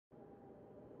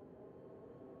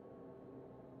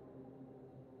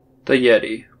The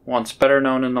Yeti, once better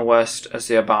known in the West as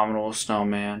the Abominable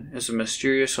Snowman, is a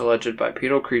mysterious alleged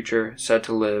bipedal creature said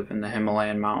to live in the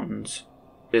Himalayan mountains.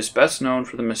 It is best known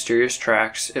for the mysterious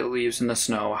tracks it leaves in the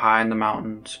snow high in the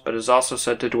mountains, but is also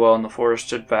said to dwell in the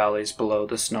forested valleys below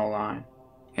the snow line.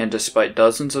 And despite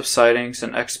dozens of sightings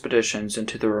and expeditions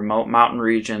into the remote mountain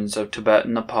regions of Tibet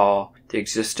and Nepal, the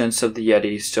existence of the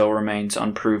Yeti still remains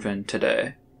unproven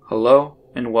today. Hello,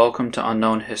 and welcome to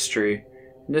Unknown History.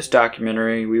 In this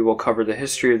documentary, we will cover the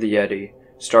history of the Yeti,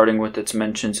 starting with its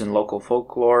mentions in local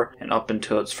folklore and up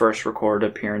until its first recorded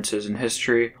appearances in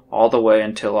history, all the way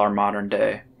until our modern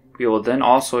day. We will then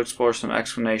also explore some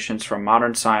explanations from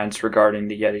modern science regarding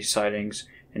the Yeti sightings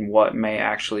and what may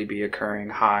actually be occurring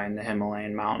high in the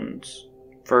Himalayan mountains.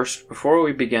 First, before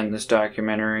we begin this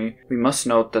documentary, we must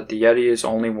note that the Yeti is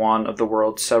only one of the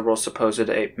world's several supposed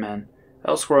ape men.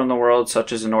 Elsewhere in the world,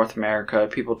 such as in North America,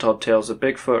 people tell tales of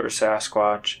Bigfoot or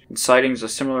Sasquatch, and sightings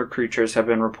of similar creatures have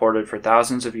been reported for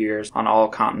thousands of years on all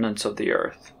continents of the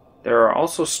earth. There are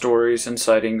also stories and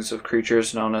sightings of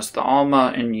creatures known as the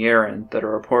Alma and Yeren that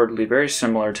are reportedly very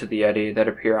similar to the Yeti that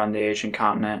appear on the Asian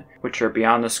continent, which are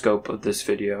beyond the scope of this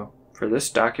video. For this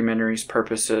documentary's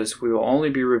purposes, we will only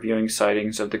be reviewing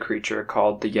sightings of the creature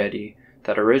called the Yeti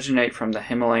that originate from the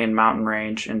Himalayan mountain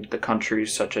range into the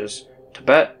countries such as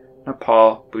Tibet,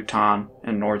 Nepal, Bhutan,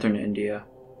 and northern India.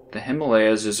 The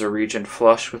Himalayas is a region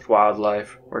flush with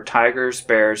wildlife, where tigers,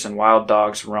 bears, and wild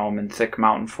dogs roam in thick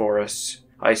mountain forests,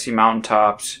 icy mountain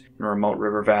tops, and remote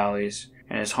river valleys,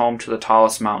 and is home to the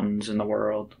tallest mountains in the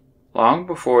world. Long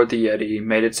before the Yeti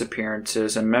made its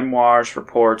appearances in memoirs,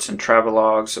 reports, and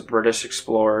travelogues of British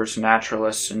explorers,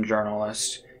 naturalists, and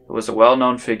journalists, it was a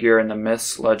well-known figure in the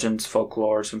myths, legends,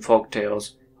 folklores, and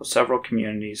folktales of several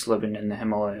communities living in the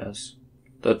Himalayas.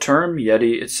 The term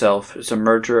Yeti itself is a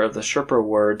merger of the Sherpa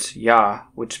words Ya,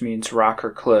 which means rock or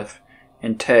cliff,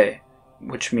 and Te,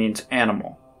 which means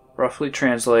animal, roughly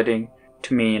translating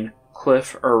to mean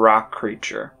cliff or rock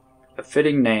creature, a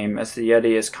fitting name as the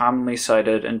Yeti is commonly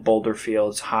sighted in boulder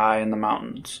fields high in the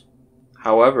mountains.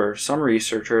 However, some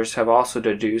researchers have also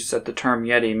deduced that the term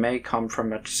Yeti may come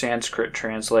from a Sanskrit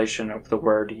translation of the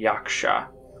word Yaksha,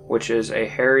 which is a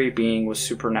hairy being with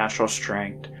supernatural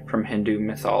strength from Hindu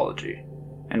mythology.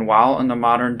 And while in the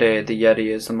modern day the Yeti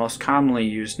is the most commonly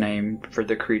used name for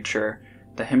the creature,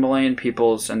 the Himalayan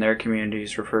peoples and their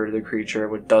communities refer to the creature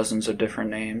with dozens of different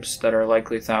names that are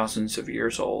likely thousands of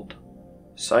years old.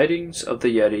 Sightings of the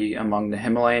Yeti among the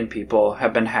Himalayan people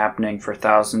have been happening for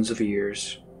thousands of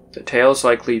years. The tales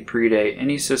likely predate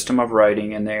any system of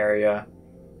writing in the area.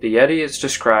 The Yeti is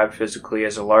described physically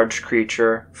as a large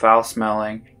creature,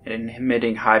 foul-smelling, and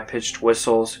emitting high-pitched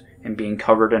whistles and being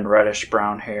covered in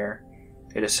reddish-brown hair.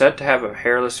 It is said to have a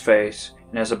hairless face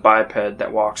and has a biped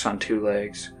that walks on two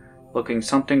legs, looking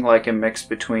something like a mix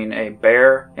between a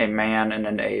bear, a man, and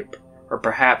an ape, or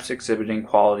perhaps exhibiting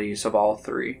qualities of all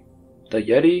three. The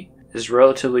Yeti is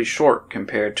relatively short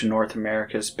compared to North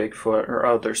America's Bigfoot or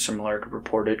other similar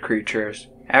reported creatures,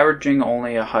 averaging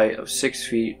only a height of 6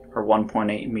 feet or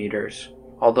 1.8 meters.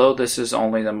 Although this is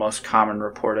only the most common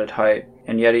reported height,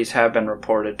 and Yetis have been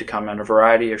reported to come in a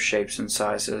variety of shapes and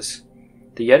sizes.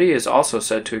 The Yeti is also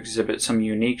said to exhibit some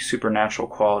unique supernatural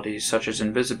qualities such as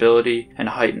invisibility and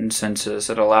heightened senses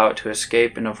that allow it to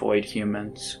escape and avoid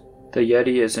humans. The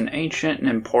Yeti is an ancient and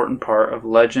important part of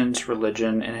legends,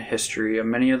 religion, and history of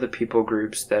many of the people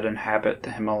groups that inhabit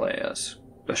the Himalayas.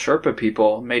 The Sherpa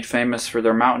people, made famous for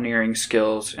their mountaineering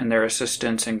skills and their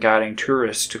assistance in guiding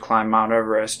tourists to climb Mount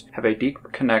Everest, have a deep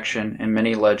connection in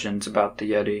many legends about the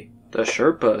Yeti. The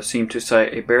Sherpa seem to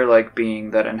cite a bear-like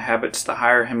being that inhabits the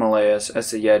higher Himalayas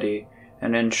as the Yeti,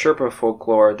 and in Sherpa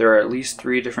folklore there are at least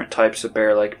 3 different types of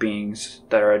bear-like beings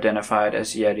that are identified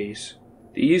as Yetis.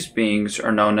 These beings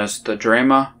are known as the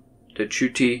Drema, the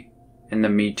Chuti, and the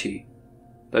Miti.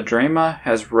 The Drema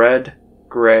has red,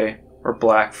 gray, or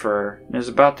black fur and is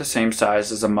about the same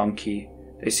size as a monkey.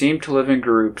 They seem to live in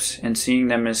groups, and seeing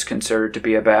them is considered to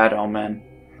be a bad omen.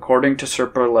 According to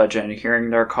Sherpa legend, hearing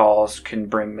their calls can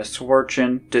bring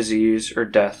misfortune, disease, or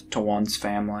death to one's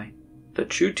family. The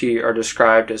Chuti are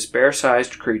described as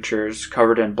bear-sized creatures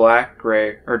covered in black,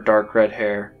 gray, or dark red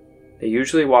hair. They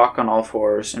usually walk on all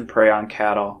fours and prey on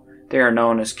cattle. They are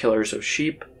known as killers of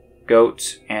sheep,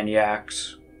 goats, and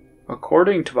yaks.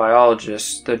 According to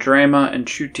biologists, the Drema and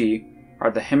Chuti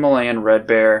are the Himalayan red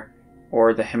bear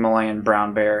or the Himalayan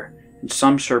brown bear, and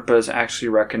some Sherpas actually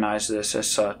recognize this as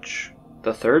such.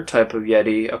 The third type of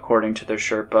Yeti, according to the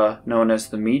Sherpa, known as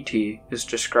the Miti, is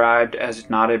described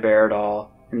as not a bear at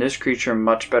all, and this creature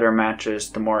much better matches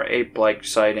the more ape-like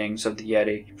sightings of the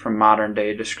Yeti from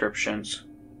modern-day descriptions.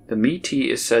 The Yeti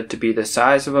is said to be the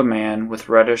size of a man with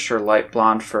reddish or light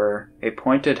blonde fur, a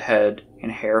pointed head,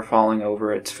 and hair falling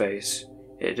over its face.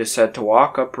 It is said to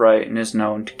walk upright and is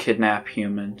known to kidnap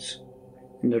humans.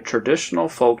 In the traditional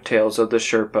folk tales of the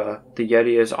Sherpa, the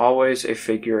Yeti is always a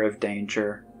figure of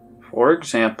danger. For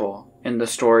example, in the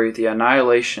story The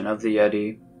Annihilation of the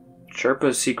Yeti,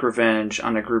 Sherpas seek revenge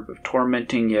on a group of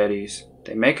tormenting Yetis.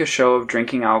 They make a show of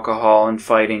drinking alcohol and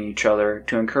fighting each other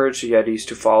to encourage the Yetis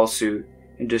to follow suit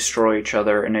and destroy each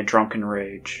other in a drunken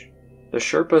rage. The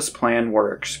Sherpas' plan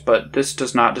works, but this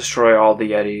does not destroy all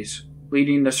the Yetis,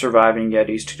 leading the surviving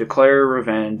Yetis to declare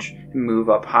revenge and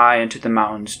move up high into the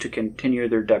mountains to continue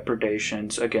their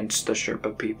depredations against the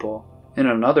Sherpa people. In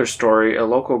another story, a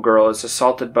local girl is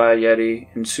assaulted by a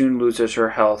Yeti and soon loses her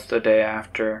health the day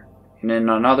after. And in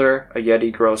another, a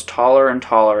Yeti grows taller and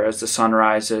taller as the sun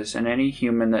rises, and any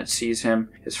human that sees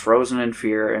him is frozen in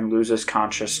fear and loses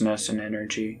consciousness and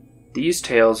energy. These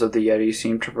tales of the Yeti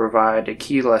seem to provide a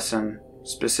key lesson,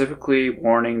 specifically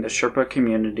warning the Sherpa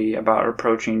community about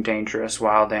approaching dangerous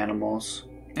wild animals.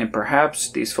 And perhaps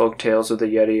these folk tales of the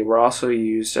Yeti were also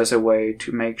used as a way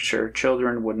to make sure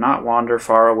children would not wander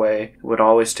far away and would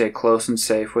always stay close and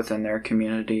safe within their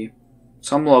community.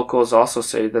 Some locals also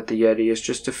say that the Yeti is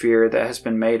just a fear that has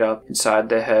been made up inside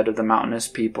the head of the mountainous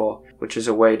people, which is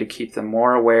a way to keep them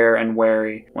more aware and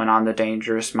wary when on the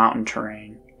dangerous mountain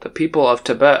terrain. The people of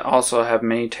Tibet also have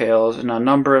many tales and a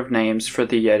number of names for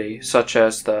the Yeti, such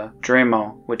as the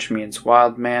Dremo, which means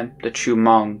wild man, the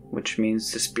Chumung, which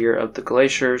means the spirit of the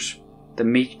glaciers, the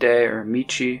Mikde or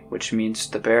Michi, which means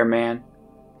the bear man,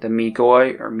 the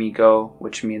Migoi or Migo,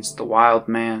 which means the wild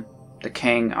man, the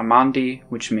Kang Amandi,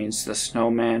 which means the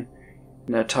snowman,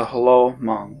 and the Tahlo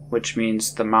Mung, which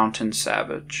means the mountain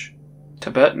savage.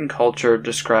 Tibetan culture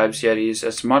describes Yetis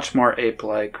as much more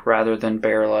ape-like rather than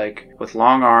bear-like, with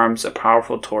long arms, a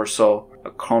powerful torso,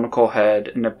 a conical head,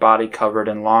 and a body covered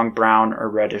in long brown or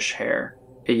reddish hair.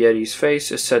 A Yeti's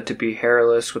face is said to be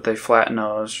hairless with a flat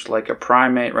nose, like a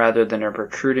primate rather than a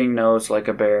protruding nose like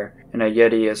a bear, and a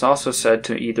Yeti is also said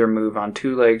to either move on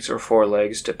 2 legs or 4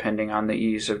 legs depending on the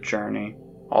ease of journey.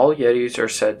 All Yetis are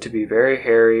said to be very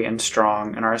hairy and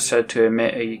strong and are said to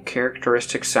emit a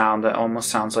characteristic sound that almost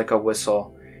sounds like a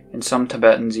whistle, and some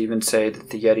Tibetans even say that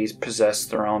the Yetis possess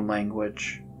their own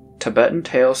language. Tibetan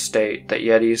tales state that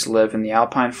Yetis live in the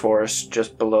alpine forests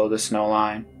just below the snow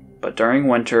line, but during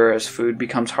winter, as food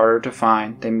becomes harder to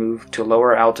find, they move to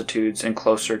lower altitudes and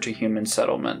closer to human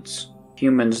settlements.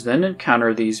 Humans then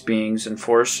encounter these beings in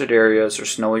forested areas or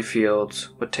snowy fields,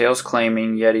 with tales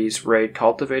claiming Yetis raid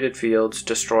cultivated fields,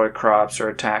 destroy crops, or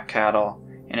attack cattle,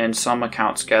 and in some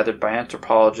accounts gathered by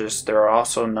anthropologists they are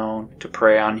also known to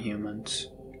prey on humans.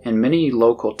 In many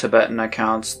local Tibetan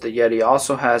accounts, the Yeti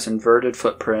also has inverted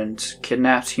footprints,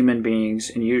 kidnaps human beings,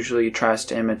 and usually tries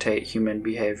to imitate human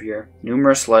behavior.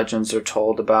 Numerous legends are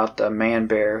told about the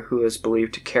man-bear who is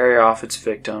believed to carry off its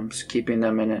victims, keeping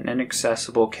them in an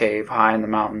inaccessible cave high in the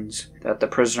mountains, that the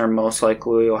prisoner most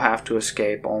likely will have to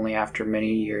escape only after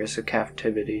many years of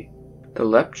captivity. The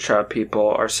Lepcha people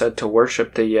are said to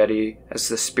worship the Yeti as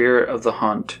the spirit of the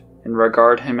hunt, and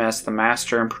regard him as the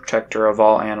master and protector of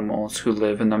all animals who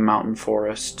live in the mountain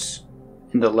forests.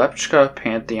 In the Lepcha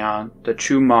pantheon, the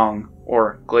Chumung,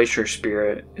 or glacier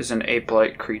spirit, is an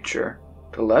ape-like creature.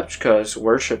 The Lepchas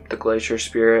worship the glacier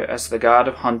spirit as the god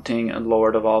of hunting and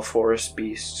lord of all forest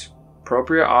beasts.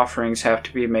 Appropriate offerings have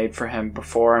to be made for him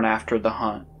before and after the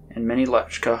hunt, and many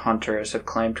Lepcha hunters have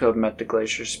claimed to have met the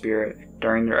glacier spirit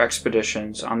during their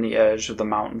expeditions on the edge of the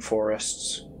mountain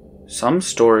forests. Some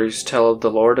stories tell of the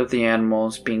lord of the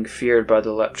animals being feared by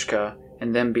the Lepcha,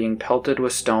 and them being pelted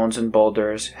with stones and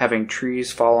boulders, having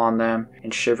trees fall on them,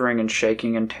 and shivering and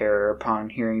shaking in terror upon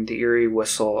hearing the eerie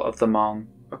whistle of the Hmong.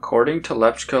 According to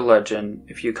Lepcha legend,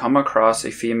 if you come across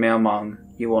a female Hmong,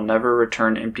 you will never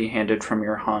return empty-handed from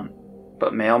your hunt,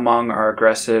 but male Hmong are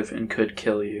aggressive and could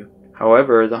kill you.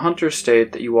 However, the hunters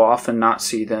state that you will often not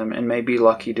see them and may be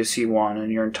lucky to see one in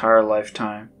your entire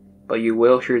lifetime. But you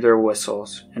will hear their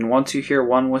whistles, and once you hear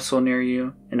one whistle near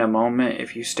you, in a moment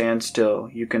if you stand still,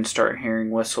 you can start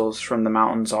hearing whistles from the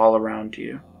mountains all around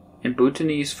you. In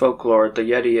Bhutanese folklore, the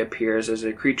Yeti appears as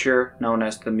a creature known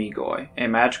as the Migoi, a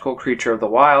magical creature of the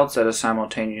wilds that is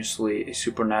simultaneously a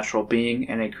supernatural being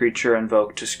and a creature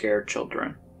invoked to scare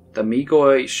children. The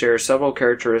Migoi shares several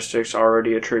characteristics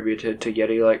already attributed to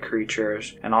Yeti-like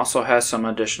creatures, and also has some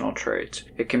additional traits.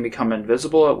 It can become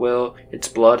invisible at will, its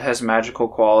blood has magical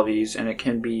qualities, and it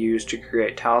can be used to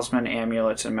create talisman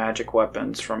amulets and magic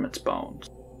weapons from its bones.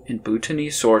 In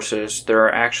Bhutanese sources, there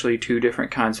are actually 2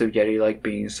 different kinds of Yeti-like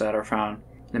beings that are found.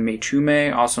 The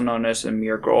Mechume, also known as the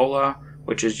Mirgola,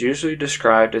 which is usually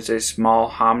described as a small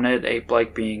hominid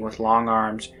ape-like being with long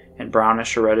arms and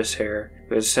brownish or reddish hair,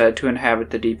 who is said to inhabit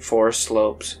the deep forest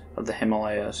slopes of the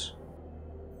Himalayas.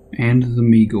 And the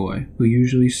Migoi, who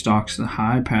usually stalks the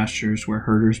high pastures where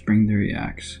herders bring their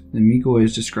yaks. The Migoi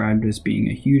is described as being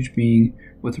a huge being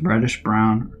with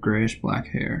reddish-brown or grayish-black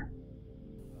hair.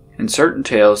 In certain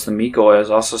tales, the Migoi is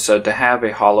also said to have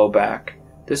a hollow back.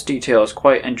 This detail is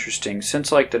quite interesting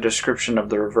since, like the description of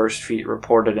the reversed feet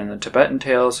reported in the Tibetan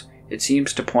tales, it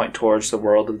seems to point towards the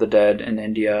world of the dead in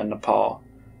India and Nepal.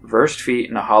 Reversed feet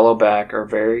and a hollow back are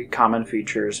very common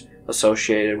features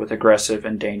associated with aggressive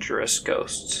and dangerous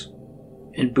ghosts.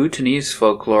 In Bhutanese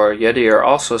folklore, Yeti are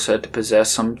also said to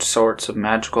possess some sorts of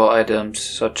magical items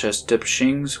such as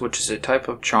dipshings, which is a type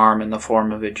of charm in the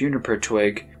form of a juniper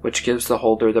twig, which gives the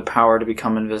holder the power to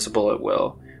become invisible at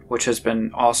will, which has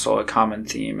been also a common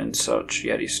theme in such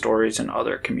Yeti stories in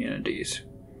other communities.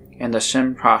 And the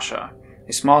Shimprasha,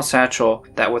 a small satchel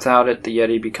that without it the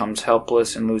Yeti becomes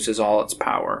helpless and loses all its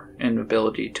power and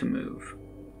ability to move.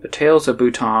 The tales of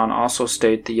Bhutan also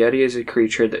state the Yeti is a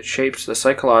creature that shapes the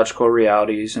psychological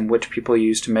realities in which people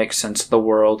use to make sense of the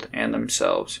world and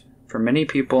themselves. For many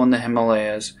people in the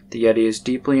Himalayas, the Yeti is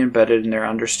deeply embedded in their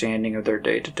understanding of their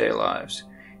day-to-day lives.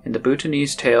 In the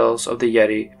Bhutanese tales of the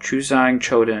Yeti, Chuzang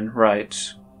Chodin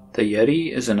writes, "The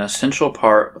Yeti is an essential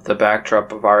part of the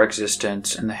backdrop of our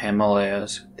existence in the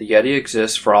Himalayas. The Yeti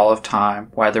exists for all of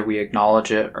time, whether we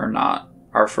acknowledge it or not.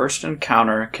 Our first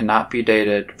encounter cannot be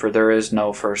dated, for there is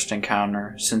no first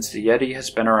encounter, since the Yeti has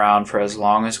been around for as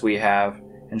long as we have,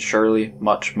 and surely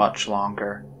much, much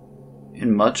longer."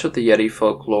 In much of the Yeti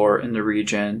folklore in the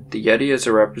region, the Yeti is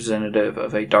a representative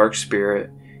of a dark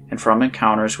spirit, and from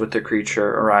encounters with the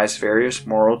creature arise various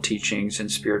moral teachings and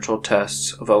spiritual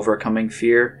tests of overcoming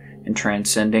fear and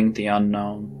transcending the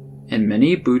unknown. In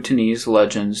many Bhutanese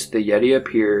legends, the Yeti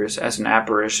appears as an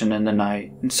apparition in the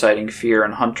night, inciting fear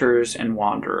in hunters and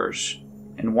wanderers.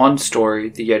 In one story,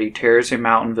 the Yeti tears a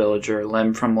mountain villager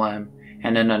limb from limb,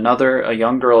 and in another, a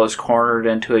young girl is cornered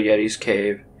into a Yeti's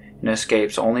cave and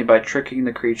escapes only by tricking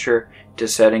the creature into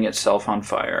setting itself on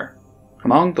fire.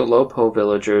 Among the Lopo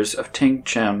villagers of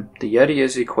Tingchim, the Yeti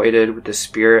is equated with the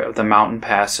spirit of the mountain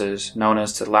passes, known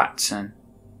as the Latsin.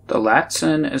 The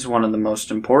Latsin is one of the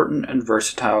most important and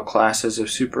versatile classes of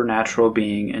supernatural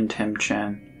being in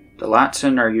Timchen. The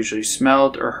Latsin are usually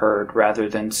smelled or heard rather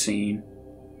than seen.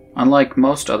 Unlike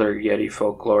most other Yeti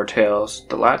folklore tales,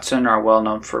 the Latsin are well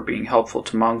known for being helpful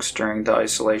to monks during the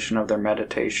isolation of their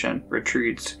meditation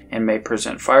retreats, and may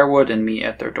present firewood and meat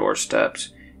at their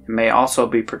doorsteps, and may also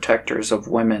be protectors of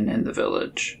women in the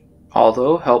village.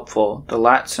 Although helpful, the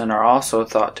Latsin are also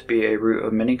thought to be a root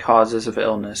of many causes of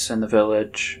illness in the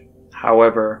village.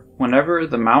 However, whenever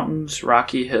the mountains,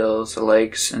 rocky hills,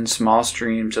 lakes, and small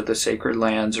streams of the sacred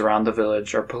lands around the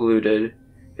village are polluted,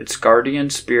 its guardian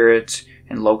spirits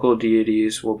and local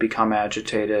deities will become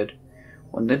agitated.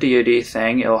 When the deity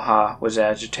Thang Ilha was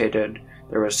agitated,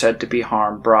 there was said to be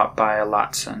harm brought by a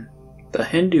Latsin. The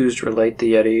Hindus relate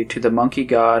the Yeti to the monkey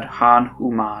god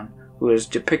Hanuman, who is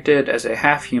depicted as a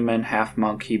half-human,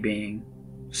 half-monkey being.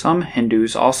 Some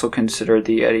Hindus also consider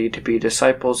the Yeti to be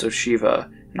disciples of Shiva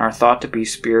and are thought to be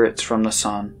spirits from the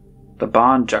sun. The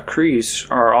Ban Jakris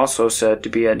are also said to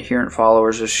be adherent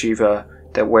followers of Shiva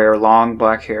that wear long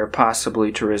black hair,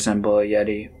 possibly to resemble a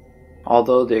Yeti.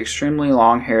 Although the extremely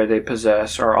long hair they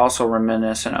possess are also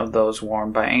reminiscent of those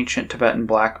worn by ancient Tibetan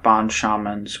black Ban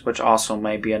shamans, which also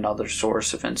may be another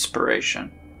source of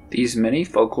inspiration. These many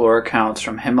folklore accounts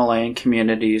from Himalayan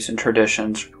communities and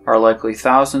traditions are likely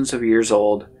thousands of years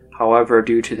old. However,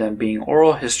 due to them being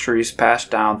oral histories passed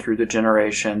down through the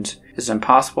generations, it is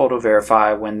impossible to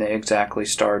verify when they exactly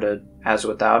started, as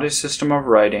without a system of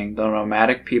writing, the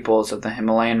nomadic peoples of the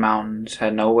Himalayan mountains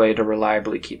had no way to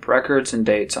reliably keep records and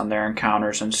dates on their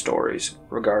encounters and stories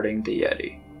regarding the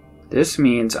Yeti. This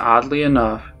means, oddly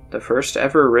enough, the first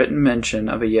ever written mention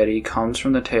of a Yeti comes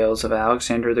from the tales of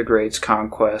Alexander the Great's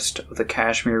conquest of the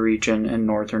Kashmir region in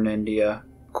northern India.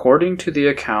 According to the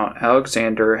account,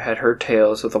 Alexander had heard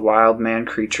tales of the wild man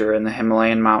creature in the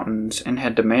Himalayan mountains and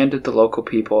had demanded the local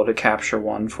people to capture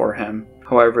one for him.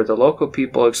 However, the local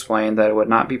people explained that it would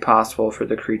not be possible for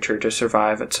the creature to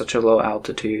survive at such a low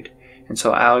altitude, and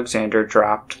so Alexander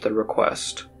dropped the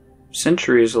request.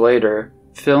 Centuries later,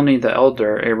 Pliny the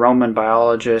Elder, a Roman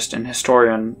biologist and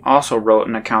historian, also wrote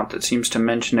an account that seems to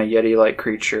mention a Yeti-like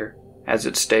creature, as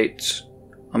it states,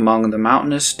 "Among the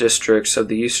mountainous districts of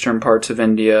the eastern parts of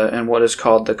India and what is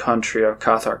called the country of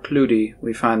Katharkludi,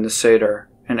 we find the satyr,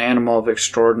 an animal of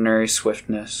extraordinary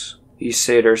swiftness. These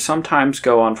satyrs sometimes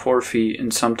go on 4 feet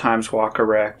and sometimes walk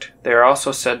erect. They are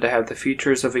also said to have the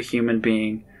features of a human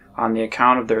being, On the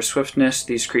account of their swiftness,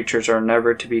 these creatures are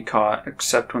never to be caught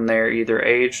except when they are either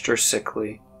aged or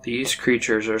sickly. These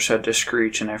creatures are said to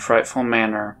screech in a frightful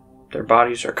manner. Their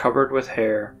bodies are covered with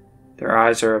hair, their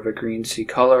eyes are of a green sea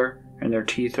color, and their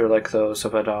teeth are like those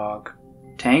of a dog.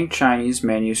 Tang Chinese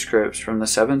manuscripts from the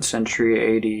 7th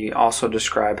century AD also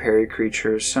describe hairy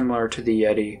creatures similar to the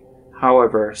Yeti.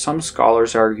 However, some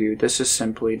scholars argue this is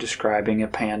simply describing a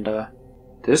panda.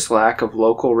 This lack of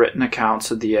local written accounts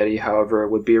of the Yeti, however,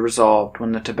 would be resolved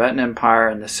when the Tibetan Empire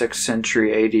in the 6th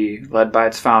century AD, led by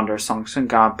its founder Songtsen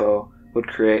Gampo, would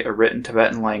create a written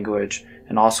Tibetan language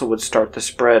and also would start the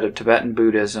spread of Tibetan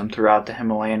Buddhism throughout the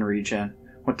Himalayan region,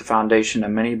 with the foundation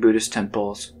of many Buddhist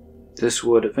temples. This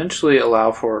would eventually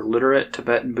allow for literate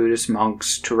Tibetan Buddhist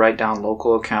monks to write down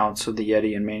local accounts of the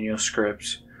Yeti in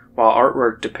manuscripts, while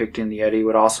artwork depicting the Yeti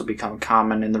would also become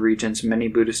common in the region's many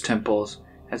Buddhist temples,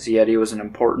 as the Yeti was an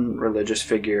important religious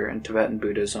figure in Tibetan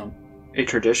Buddhism. A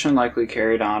tradition likely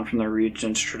carried on from the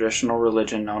region's traditional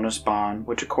religion known as Bon,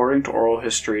 which according to oral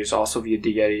histories also viewed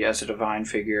the Yeti as a divine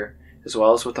figure, as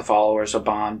well as with the followers of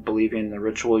Bon believing in the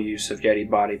ritual use of Yeti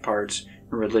body parts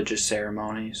in religious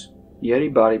ceremonies.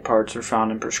 Yeti body parts are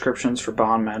found in prescriptions for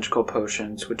Bon magical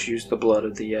potions which use the blood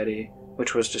of the Yeti,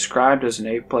 which was described as an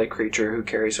ape-like creature who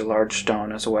carries a large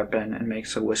stone as a weapon and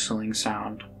makes a whistling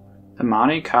sound. The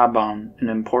Mani Kabam, an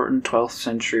important 12th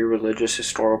century religious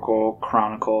historical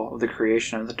chronicle of the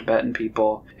creation of the Tibetan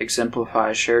people,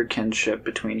 exemplifies shared kinship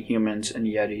between humans and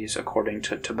Yetis according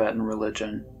to Tibetan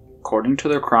religion. According to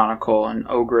the chronicle, an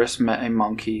ogress met a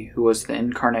monkey who was the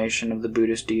incarnation of the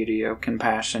Buddhist deity of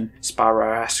compassion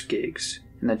Sparaskigs,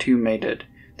 and the two mated.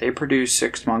 They produced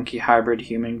 6 monkey hybrid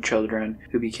human children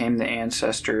who became the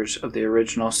ancestors of the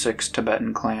original 6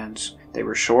 Tibetan clans. They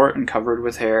were short and covered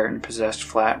with hair and possessed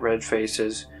flat red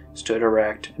faces, stood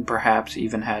erect, and perhaps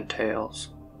even had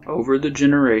tails. Over the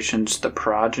generations, the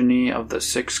progeny of the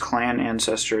 6 clan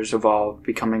ancestors evolved,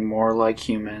 becoming more like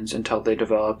humans until they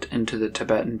developed into the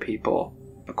Tibetan people.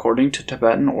 According to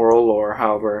Tibetan oral lore,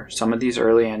 however, some of these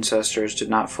early ancestors did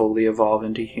not fully evolve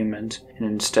into humans and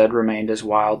instead remained as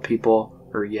wild people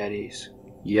or Yetis.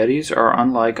 Yetis are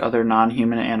unlike other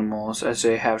non-human animals as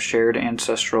they have shared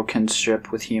ancestral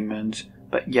kinship with humans,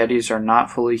 but Yetis are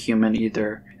not fully human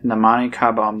either. In the Mani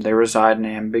Kabam, they reside in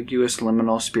an ambiguous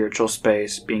liminal spiritual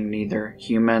space, being neither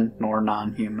human nor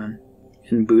non-human.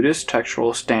 In Buddhist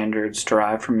textual standards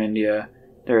derived from India,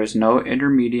 there is no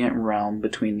intermediate realm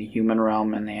between the human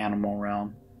realm and the animal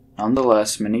realm.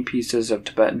 Nonetheless, many pieces of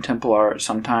Tibetan temple art,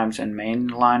 sometimes in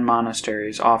mainline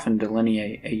monasteries, often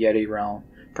delineate a Yeti realm,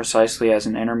 precisely as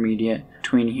an intermediate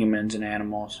between humans and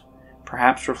animals,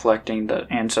 perhaps reflecting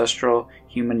the ancestral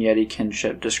human-Yeti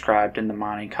kinship described in the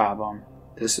Mani Kabam.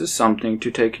 This is something to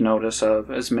take notice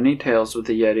of, as many tales of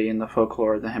the Yeti in the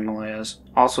folklore of the Himalayas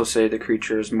also say the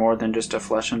creature is more than just a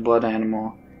flesh-and-blood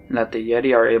animal, and that the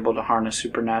Yeti are able to harness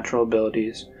supernatural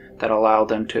abilities that allow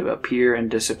them to appear and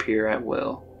disappear at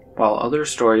will. While other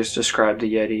stories describe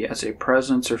the Yeti as a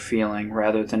presence or feeling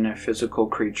rather than a physical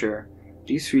creature,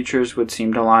 these features would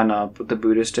seem to line up with the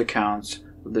Buddhist accounts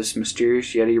of this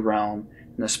mysterious Yeti realm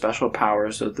and the special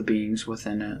powers of the beings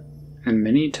within it. In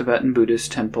many Tibetan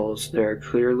Buddhist temples, there are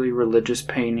clearly religious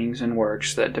paintings and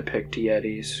works that depict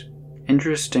Yetis.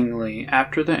 Interestingly,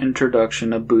 after the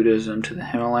introduction of Buddhism to the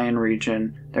Himalayan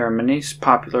region, there are many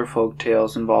popular folk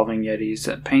tales involving Yetis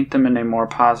that paint them in a more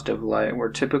positive light, where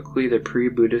typically the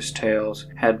pre-Buddhist tales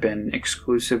had been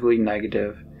exclusively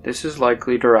negative. This is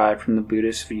likely derived from the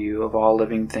Buddhist view of all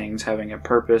living things having a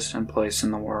purpose and place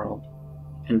in the world.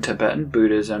 In Tibetan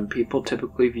Buddhism, people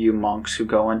typically view monks who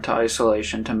go into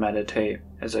isolation to meditate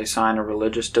as a sign of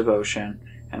religious devotion,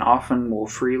 and often will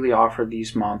freely offer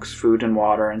these monks food and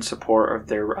water in support of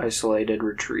their isolated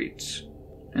retreats.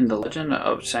 In the legend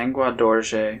of Sangwa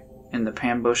Dorje in the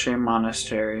Pamboshe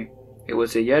Monastery, it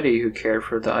was a Yeti who cared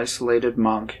for the isolated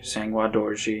monk Sangwa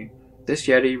Dorje. This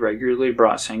Yeti regularly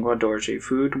brought Sangwa Dorje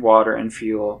food, water, and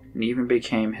fuel, and even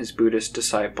became his Buddhist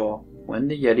disciple. When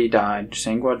the Yeti died,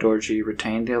 Sangwa Dorje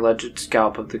retained the alleged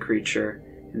scalp of the creature,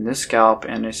 and this scalp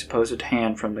and a supposed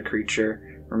hand from the creature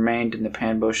remained in the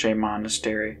Pamboshe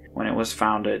Monastery when it was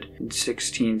founded in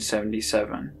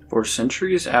 1677. For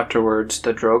centuries afterwards,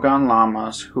 the Drogon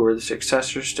Lamas, who were the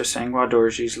successors to Sangwa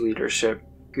Dorje's leadership,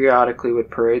 periodically would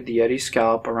parade the Yeti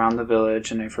scalp around the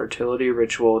village in a fertility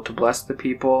ritual to bless the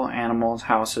people, animals,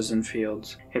 houses, and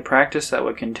fields, a practice that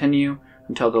would continue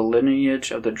until the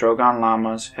lineage of the Drogon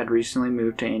Lamas had recently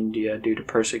moved to India due to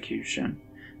persecution.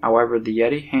 However, the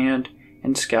Yeti hand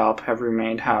and scalp have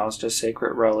remained housed as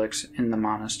sacred relics in the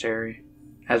monastery.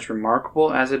 As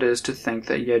remarkable as it is to think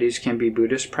that Yetis can be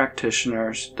Buddhist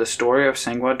practitioners, the story of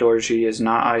Sangwa Dorji is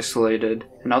not isolated,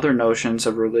 and other notions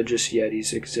of religious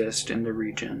Yetis exist in the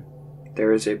region.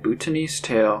 There is a Bhutanese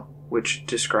tale which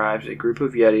describes a group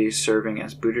of Yetis serving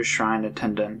as Buddhist shrine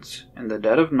attendants. In the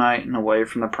dead of night and away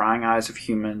from the prying eyes of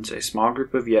humans, a small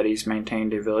group of Yetis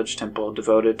maintained a village temple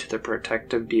devoted to the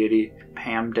protective deity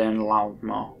Pamden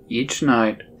Lalmo. Each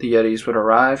night, the Yetis would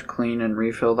arrive, clean and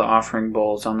refill the offering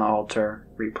bowls on the altar,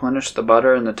 replenish the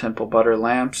butter in the temple butter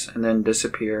lamps, and then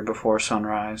disappear before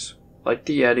sunrise. Like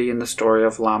the Yeti in the story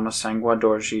of Lama Sangwa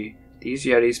Dorji, these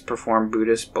Yetis perform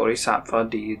Buddhist bodhisattva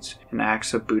deeds and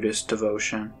acts of Buddhist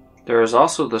devotion. There is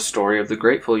also the story of the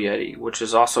Grateful Yeti, which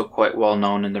is also quite well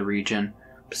known in the region,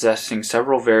 possessing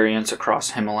several variants across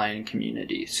Himalayan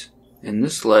communities. In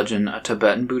this legend, a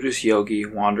Tibetan Buddhist yogi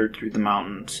wandered through the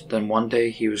mountains. Then one day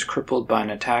he was crippled by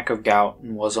an attack of gout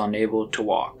and was unable to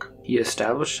walk. He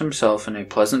established himself in a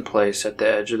pleasant place at the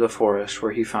edge of the forest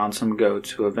where he found some goats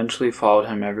who eventually followed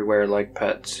him everywhere like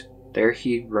pets. There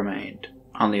he remained.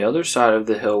 On the other side of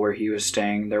the hill where he was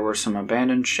staying, there were some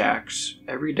abandoned shacks.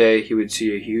 Every day he would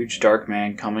see a huge dark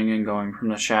man coming and going from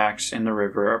the shacks in the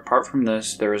river. Apart from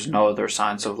this, there was no other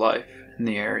signs of life in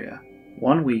the area.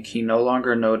 One week he no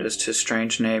longer noticed his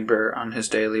strange neighbor on his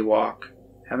daily walk.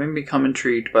 Having become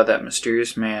intrigued by that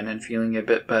mysterious man and feeling a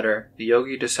bit better, the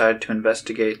yogi decided to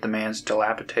investigate the man's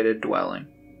dilapidated dwelling.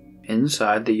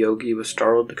 Inside, the yogi was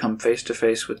startled to come face to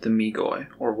face with the Migoi,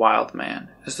 or wild man,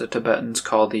 as the Tibetans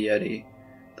call the Yeti.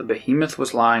 The behemoth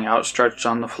was lying outstretched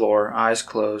on the floor, eyes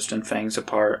closed and fangs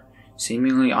apart,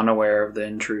 seemingly unaware of the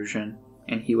intrusion,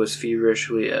 and he was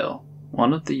feverishly ill.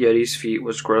 One of the Yeti's feet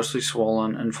was grossly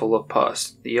swollen and full of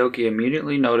pus. The yogi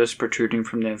immediately noticed protruding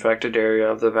from the infected area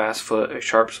of the vast foot a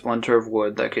sharp splinter of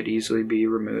wood that could easily be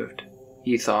removed.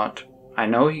 He thought, "I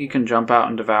know he can jump out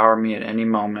and devour me at any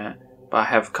moment, but I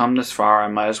have come this far, I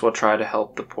might as well try to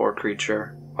help the poor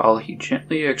creature." While he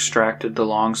gently extracted the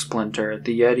long splinter,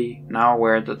 the Yeti, now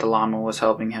aware that the Lama was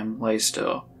helping him, lay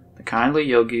still. The kindly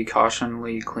yogi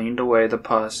cautionally cleaned away the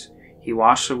pus. He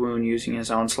washed the wound using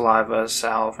his own saliva as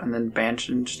salve, and then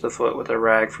bandaged the foot with a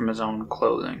rag from his own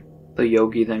clothing. The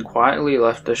yogi then quietly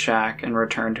left the shack and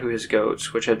returned to his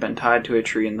goats, which had been tied to a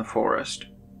tree in the forest.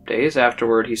 Days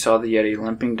afterward, he saw the Yeti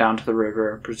limping down to the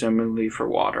river, presumably for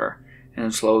water,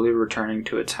 and slowly returning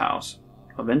to its house.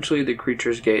 Eventually, the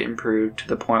creature's gait improved to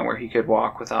the point where he could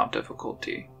walk without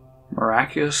difficulty.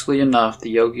 Miraculously enough,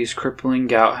 the yogi's crippling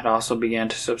gout had also begun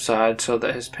to subside so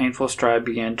that his painful stride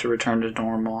began to return to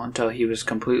normal until he was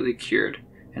completely cured,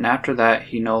 and after that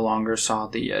he no longer saw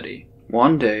the Yeti.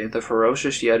 One day, the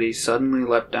ferocious Yeti suddenly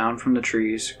leapt down from the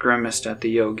trees, grimaced at the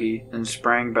yogi, then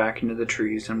sprang back into the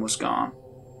trees and was gone.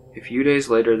 A few days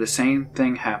later, the same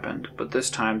thing happened, but this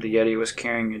time the Yeti was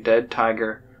carrying a dead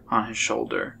tiger on his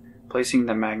shoulder, placing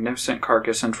the magnificent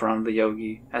carcass in front of the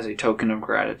yogi as a token of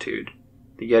gratitude.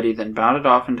 The Yeti then bounded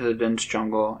off into the dense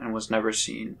jungle and was never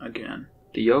seen again.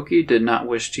 The yogi did not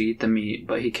wish to eat the meat,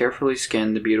 but he carefully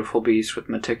skinned the beautiful beast with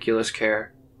meticulous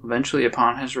care. Eventually,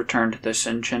 upon his return to the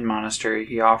Sinchen monastery,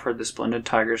 he offered the splendid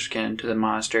tiger skin to the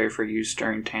monastery for use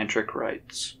during tantric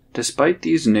rites. Despite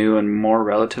these new and more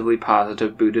relatively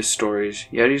positive Buddhist stories,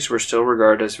 Yetis were still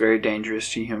regarded as very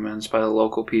dangerous to humans by the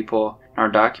local people and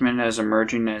are documented as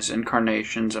emerging as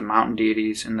incarnations of mountain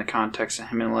deities in the context of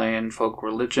Himalayan folk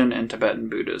religion and Tibetan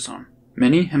Buddhism.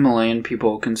 Many Himalayan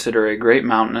people consider a great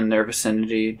mountain in their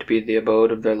vicinity to be the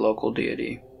abode of their local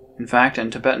deity. In fact,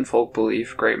 in Tibetan folk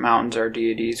belief, great mountains are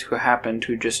deities who happen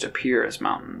to just appear as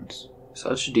mountains.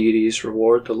 Such deities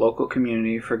reward the local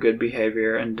community for good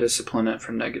behavior and discipline it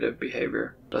for negative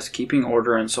behavior, thus keeping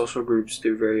order in social groups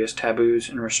through various taboos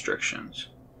and restrictions.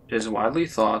 It is widely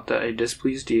thought that a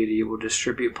displeased deity will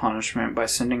distribute punishment by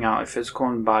sending out a physical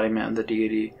embodiment of the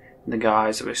deity in the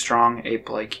guise of a strong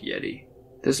ape-like Yeti.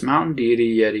 This mountain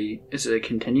deity Yeti is a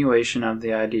continuation of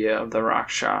the idea of the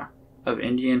Raksha of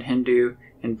Indian Hindu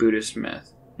and Buddhist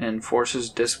myth, and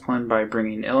enforces discipline by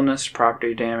bringing illness,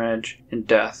 property damage, and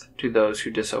death to those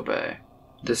who disobey.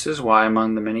 This is why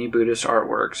among the many Buddhist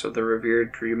artworks of the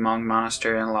revered Drumung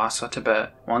Monastery in Lhasa,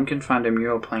 Tibet, one can find a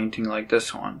mural painting like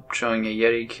this one, showing a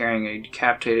Yeti carrying a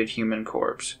decapitated human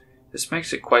corpse. This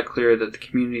makes it quite clear that the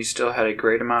community still had a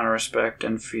great amount of respect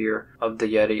and fear of the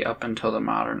Yeti up until the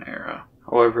modern era.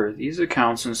 However, these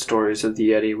accounts and stories of the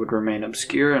Yeti would remain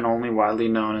obscure and only widely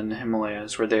known in the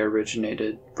Himalayas where they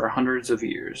originated for hundreds of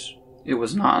years. It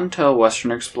was not until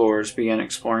Western explorers began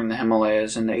exploring the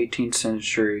Himalayas in the 18th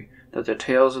century that the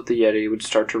tales of the Yeti would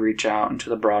start to reach out into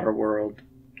the broader world.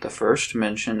 The first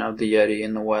mention of the Yeti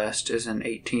in the West is in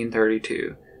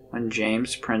 1832, when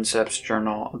James Prinsep's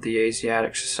Journal of the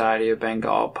Asiatic Society of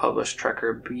Bengal published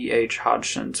trekker B.H.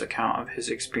 Hodgson's account of his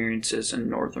experiences in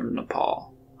northern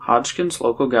Nepal. Hodgson's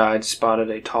local guides spotted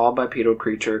a tall bipedal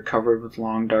creature covered with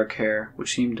long dark hair,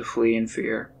 which seemed to flee in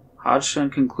fear. Hodgson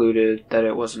concluded that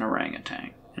it was an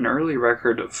orangutan. An early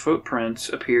record of footprints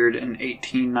appeared in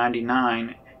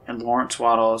 1899 in Lawrence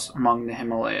Waddell's Among the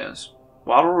Himalayas.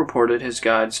 Waddell reported his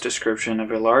guide's description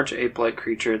of a large ape-like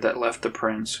creature that left the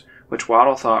prints, which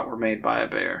Waddell thought were made by a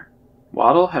bear.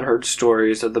 Waddell had heard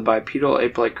stories of the bipedal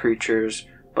ape-like creatures,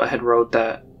 but had wrote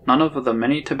that none of the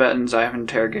many Tibetans I have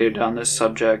interrogated on this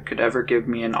subject could ever give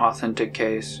me an authentic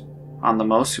case. On the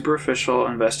most superficial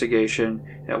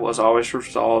investigation, it was always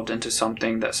resolved into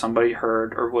something that somebody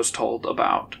heard or was told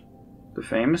about. The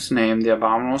famous name, the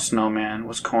Abominable Snowman,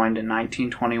 was coined in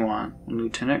 1921 when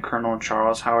Lieutenant Colonel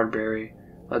Charles Howard Berry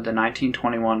led the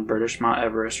 1921 British Mount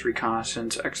Everest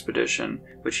reconnaissance expedition,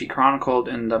 which he chronicled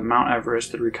in the Mount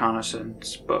Everest the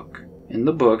Reconnaissance book. In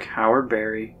the book, Howard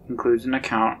Berry includes an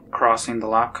account crossing the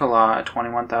Lap Kala at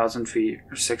 21,000 feet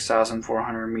or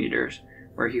 6,400 meters,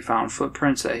 where he found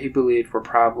footprints that he believed were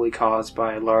probably caused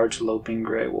by a large loping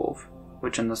gray wolf,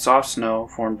 which in the soft snow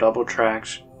formed double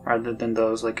tracks rather than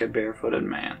those like a barefooted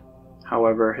man.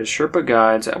 However, his Sherpa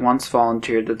guides at once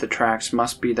volunteered that the tracks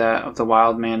must be that of the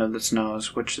wild man of the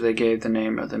snows, which they gave the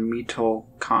name of the Mito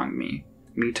Kangmi.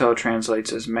 Mito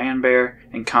translates as man-bear,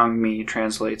 and Kangmi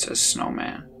translates as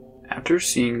snowman. After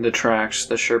seeing the tracks,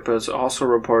 the Sherpas also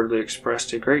reportedly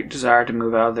expressed a great desire to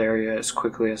move out of the area as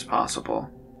quickly as possible.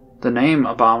 The name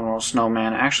Abominable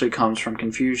Snowman actually comes from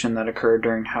confusion that occurred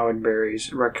during Howard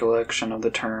Berry's recollection of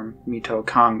the term Mito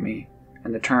Kangmi,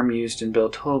 and the term used in Bill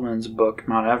Tillman's book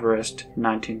Mount Everest in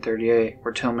 1938,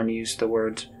 where Tillman used the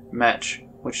words mech,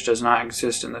 which does not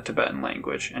exist in the Tibetan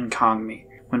language, and Kangmi,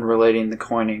 when relating the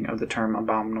coining of the term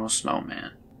Abominable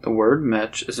Snowman. The word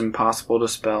mech is impossible to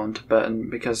spell in Tibetan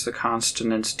because the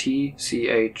consonants T, C,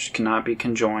 H cannot be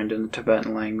conjoined in the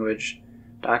Tibetan language.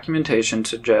 Documentation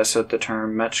suggests that the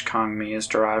term mech Kangmi is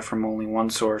derived from only one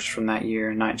source from that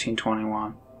year in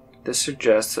 1921. This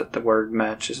suggests that the word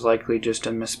mech is likely just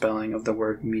a misspelling of the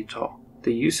word mito.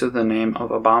 The use of the name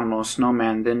of Abominable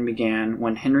Snowman then began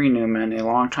when Henry Newman, a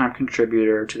longtime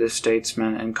contributor to the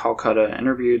Statesman in Calcutta,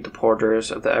 interviewed the porters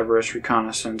of the Everest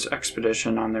reconnaissance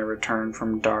expedition on their return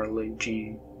from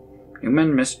Darjeeling.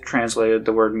 Newman mistranslated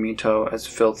the word mito as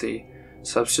filthy,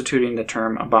 substituting the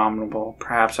term abominable,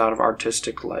 perhaps out of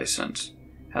artistic license.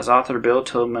 As author Bill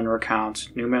Tillman recounts,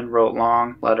 Newman wrote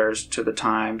long letters to the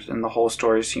Times, and the whole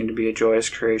story seemed to be a joyous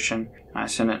creation, and I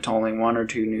sent it to only one or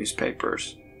two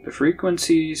newspapers. The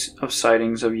frequencies of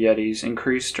sightings of Yetis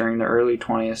increased during the early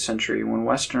 20th century when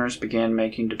Westerners began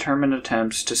making determined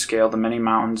attempts to scale the many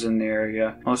mountains in the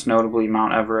area, most notably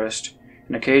Mount Everest,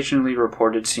 and occasionally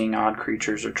reported seeing odd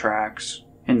creatures or tracks.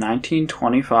 In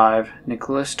 1925,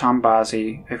 Nicholas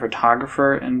Tombazi, a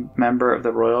photographer and member of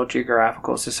the Royal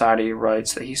Geographical Society,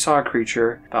 writes that he saw a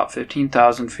creature about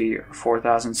 15,000 feet or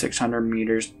 4,600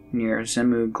 meters near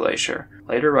Zimu Glacier,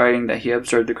 later writing that he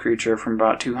observed the creature from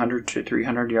about 200 to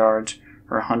 300 yards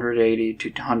or 180 to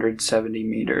 170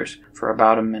 meters for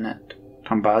about a minute.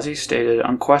 Tombazi stated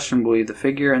unquestionably the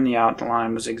figure in the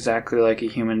outline was exactly like a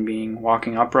human being,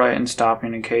 walking upright and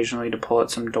stopping occasionally to pull at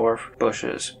some dwarf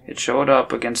bushes. It showed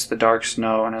up against the dark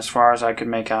snow, and as far as I could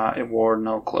make out, it wore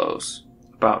no clothes.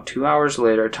 About 2 hours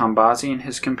later, Tombazi and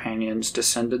his companions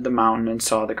descended the mountain and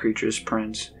saw the creature's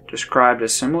prints, described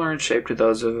as similar in shape to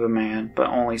those of a man, but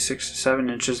only 6 to 7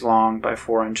 inches long by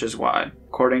 4 inches wide.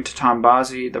 According to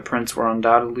Tombazi, the prints were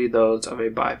undoubtedly those of a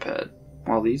biped.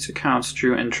 While these accounts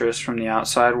drew interest from the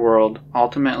outside world,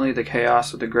 ultimately the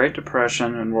chaos of the Great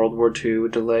Depression and World War II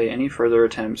would delay any further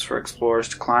attempts for explorers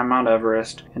to climb Mount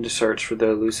Everest and to search for the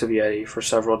elusive Yeti for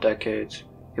several decades.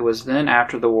 It was then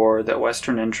after the war that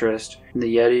Western interest in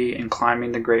the Yeti and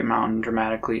climbing the Great Mountain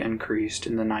dramatically increased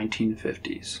in the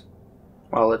 1950s.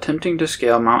 While attempting to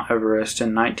scale Mount Everest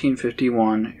in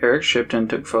 1951, Eric Shipton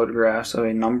took photographs of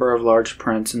a number of large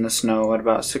prints in the snow at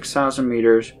about 6,000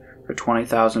 meters or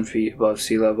 20,000 feet above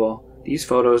sea level. These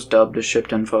photos, dubbed as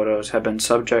Shipton photos, have been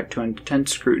subject to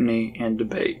intense scrutiny and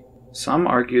debate. Some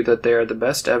argue that they are the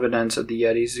best evidence of the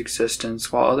Yeti's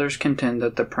existence, while others contend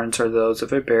that the prints are those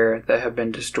of a bear that have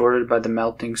been distorted by the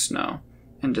melting snow.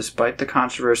 And despite the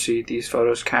controversy, these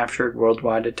photos captured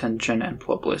worldwide attention and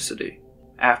publicity.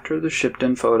 After the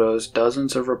Shipton photos,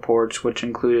 dozens of reports, which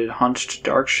included hunched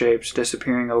dark shapes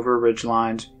disappearing over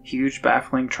ridgelines, huge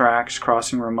baffling tracks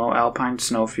crossing remote alpine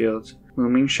snowfields,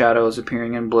 looming shadows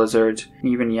appearing in blizzards, and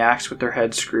even yaks with their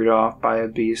heads screwed off by a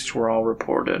beast were all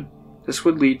reported. This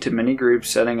would lead to many groups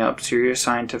setting up serious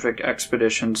scientific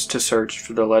expeditions to search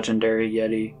for the legendary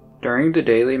Yeti. During the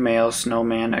Daily Mail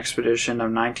Snowman Expedition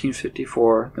of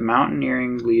 1954, the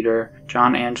mountaineering leader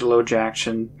John Angelo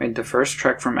Jackson made the first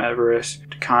trek from Everest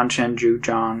to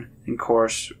Kanchenjunga in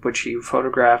course, which he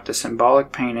photographed a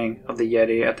symbolic painting of the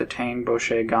Yeti at the Tang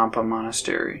Boshe Gampa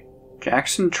Monastery.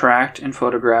 Jackson tracked and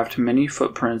photographed many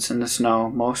footprints in the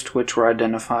snow, most which were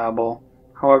identifiable.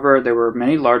 However, there were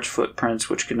many large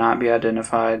footprints which could not be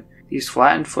identified. These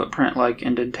flattened footprint-like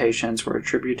indentations were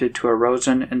attributed to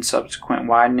erosion and subsequent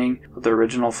widening of the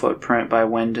original footprint by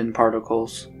wind and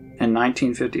particles. In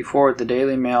 1954, the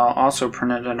Daily Mail also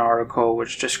printed an article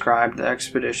which described the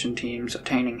expedition teams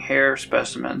obtaining hair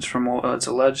specimens from what was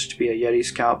alleged to be a Yeti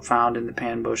scalp found in the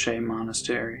Panboshe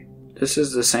Monastery. This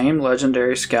is the same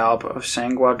legendary scalp of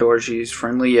Sangwa Dorji's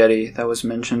friendly Yeti that was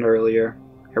mentioned earlier,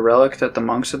 a relic that the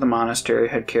monks of the monastery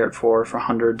had cared for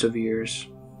hundreds of years.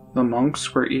 The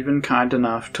monks were even kind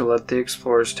enough to let the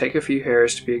explorers take a few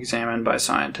hairs to be examined by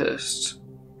scientists.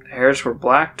 The hairs were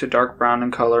black to dark brown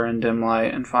in color in dim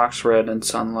light and fox red in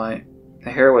sunlight.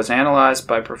 The hair was analyzed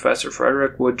by Professor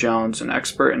Frederick Wood Jones, an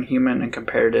expert in human and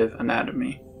comparative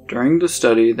anatomy. During the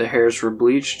study, the hairs were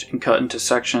bleached and cut into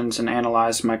sections and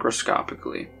analyzed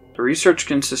microscopically. The research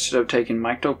consisted of taking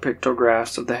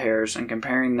micropictographs of the hairs and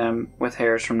comparing them with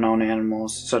hairs from known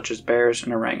animals, such as bears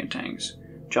and orangutans.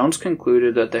 Jones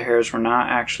concluded that the hairs were not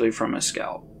actually from a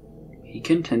scalp. He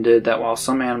contended that while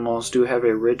some animals do have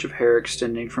a ridge of hair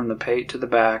extending from the pate to the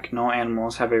back, no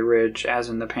animals have a ridge, as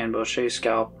in the Panboshe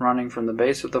scalp, running from the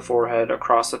base of the forehead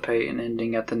across the pate and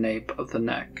ending at the nape of the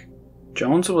neck.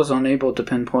 Jones was unable to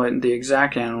pinpoint the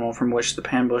exact animal from which the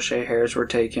Panboshe hairs were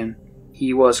taken.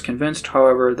 He was convinced,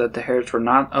 however, that the hairs were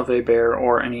not of a bear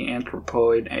or any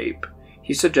anthropoid ape.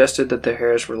 He suggested that the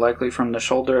hairs were likely from the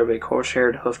shoulder of a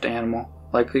coarse-haired hoofed animal,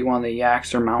 likely one of the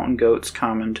yaks or mountain goats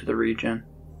common to the region.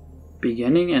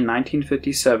 Beginning in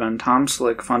 1957, Tom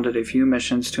Slick funded a few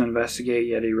missions to investigate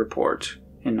Yeti reports.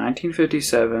 In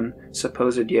 1957,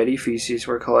 supposed Yeti feces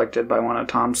were collected by one of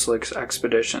Tom Slick's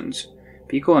expeditions.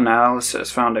 Fecal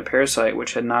analysis found a parasite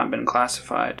which had not been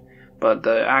classified, but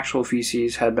the actual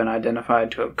feces had been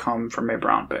identified to have come from a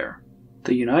brown bear.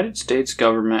 The United States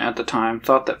government at the time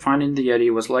thought that finding the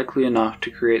Yeti was likely enough to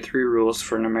create 3 rules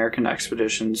for an American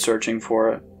expedition searching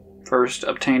for it. First,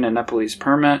 obtain a Nepalese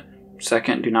permit.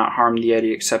 Second, do not harm the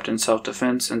Yeti except in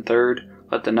self-defense. And third,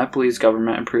 let the Nepalese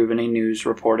government improve any news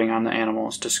reporting on the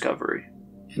animal's discovery.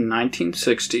 In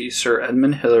 1960, Sir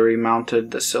Edmund Hillary mounted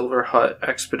the Silver Hut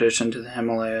expedition to the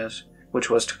Himalayas,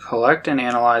 which was to collect and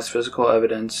analyze physical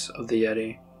evidence of the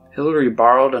Yeti. Hillary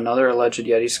borrowed another alleged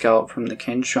Yeti scalp from the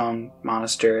Khenchung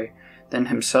monastery, then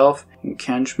himself and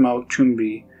Kanchmo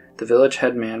Chumbi, the village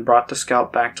headman, brought the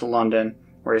scalp back to London,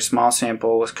 where a small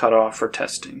sample was cut off for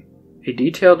testing. A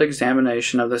detailed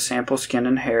examination of the sample skin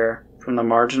and hair from the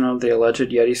margin of the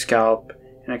alleged Yeti scalp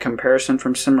and a comparison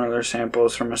from similar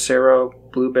samples from a serow,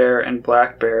 blue bear, and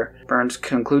black bear, Burns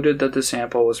concluded that the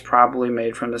sample was probably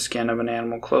made from the skin of an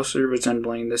animal closely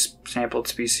resembling this sampled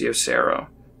species of serow,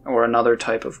 or another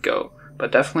type of goat,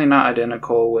 but definitely not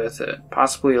identical with it,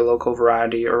 possibly a local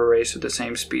variety or a race of the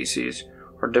same species,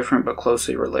 or different but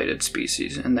closely related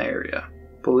species in the area.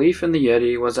 Belief in the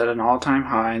Yeti was at an all-time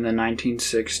high in the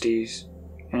 1960s,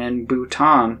 and in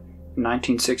Bhutan, in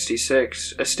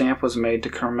 1966, a stamp was made to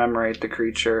commemorate the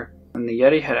creature, and the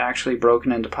Yeti had actually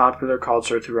broken into popular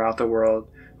culture throughout the world,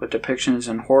 with depictions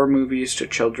in horror movies to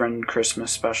children's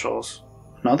Christmas specials.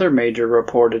 Another major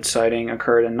reported sighting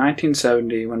occurred in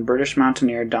 1970 when British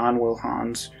mountaineer Don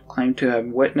Wilhans claimed to have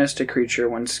witnessed a creature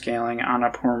when scaling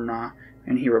Annapurna,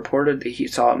 and he reported that he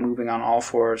saw it moving on all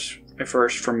fours, a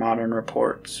first for modern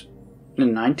reports.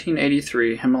 In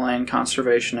 1983, Himalayan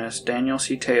conservationist Daniel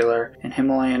C. Taylor and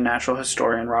Himalayan natural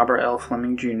historian Robert L.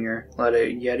 Fleming Jr. led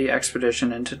a Yeti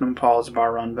expedition into Nepal's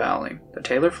Barun Valley. The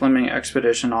Taylor-Fleming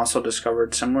expedition also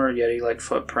discovered similar Yeti-like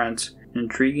footprints,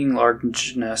 intriguing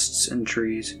large nests in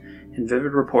trees, and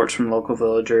vivid reports from local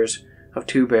villagers of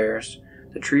 2 bears,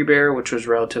 the tree bear, which was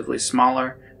relatively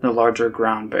smaller, and the larger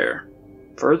ground bear.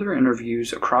 Further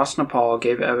interviews across Nepal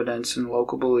gave evidence in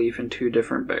local belief in 2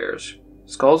 different bears.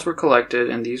 Skulls were collected,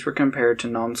 and these were compared to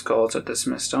known skulls at the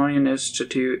Smithsonian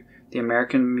Institute, the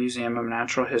American Museum of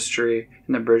Natural History,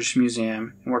 and the British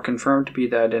Museum, and were confirmed to be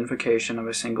the identification of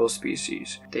a single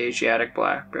species, the Asiatic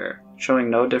black bear, showing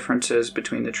no differences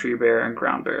between the tree bear and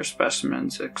ground bear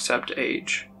specimens except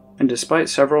age. And despite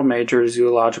several major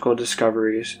zoological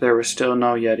discoveries, there was still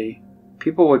no Yeti.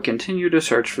 People would continue to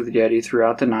search for the Yeti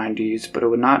throughout the 90s, but it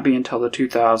would not be until the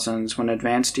 2000s when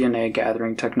advanced DNA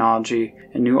gathering technology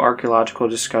and new archaeological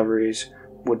discoveries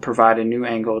would provide a new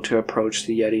angle to approach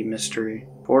the Yeti mystery.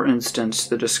 For instance,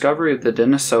 the discovery of the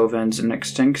Denisovans, an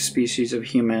extinct species of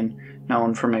human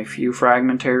known from a few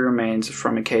fragmentary remains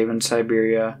from a cave in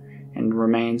Siberia, and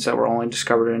remains that were only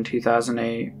discovered in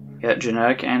 2008, yet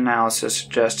genetic analysis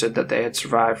suggested that they had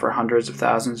survived for hundreds of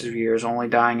thousands of years, only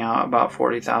dying out about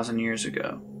 40,000 years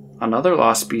ago. Another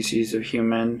lost species of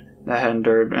human that had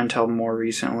endured until more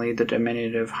recently, the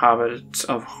diminutive hobbits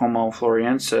of Homo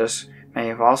floresiensis, may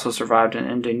have also survived in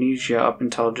Indonesia up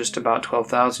until just about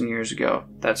 12,000 years ago.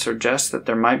 That suggests that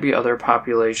there might be other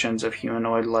populations of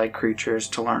humanoid-like creatures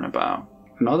to learn about.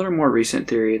 Another more recent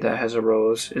theory that has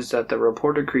arose is that the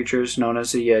reported creatures known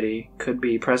as the Yeti could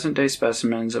be present-day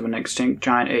specimens of an extinct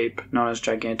giant ape known as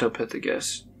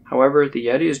Gigantopithecus. However, the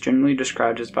Yeti is generally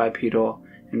described as bipedal,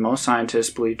 and most scientists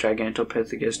believe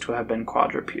Gigantopithecus to have been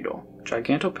quadrupedal.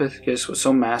 Gigantopithecus was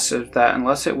so massive that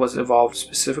unless it was evolved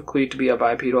specifically to be a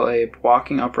bipedal ape,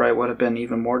 walking upright would have been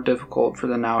even more difficult for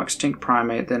the now extinct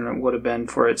primate than it would have been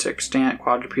for its extant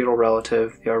quadrupedal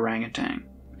relative, the orangutan.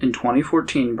 In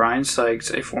 2014, Brian Sykes,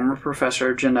 a former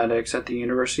professor of genetics at the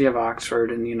University of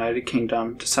Oxford in the United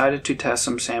Kingdom, decided to test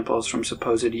some samples from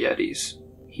supposed Yetis.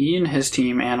 He and his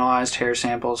team analyzed hair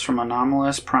samples from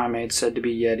anomalous primates said to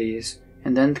be Yetis,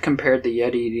 and then compared the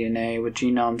Yeti DNA with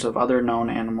genomes of other known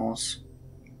animals.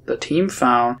 The team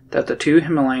found that the two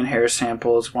Himalayan hair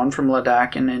samples, one from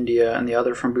Ladakh in India and the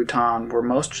other from Bhutan, were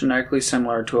most genetically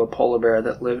similar to a polar bear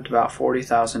that lived about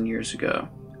 40,000 years ago.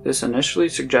 This initially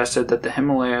suggested that the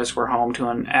Himalayas were home to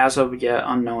an as of yet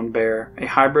unknown bear, a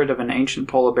hybrid of an ancient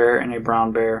polar bear and a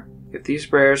brown bear. If these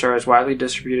bears are as widely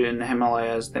distributed in the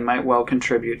Himalayas, they might well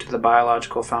contribute to the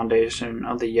biological foundation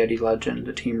of the Yeti legend,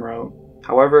 the team wrote.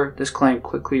 However, this claim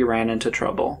quickly ran into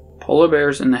trouble. Polar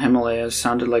bears in the Himalayas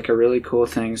sounded like a really cool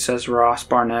thing, says Ross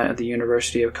Barnett at the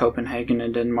University of Copenhagen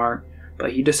in Denmark,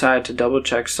 but he decided to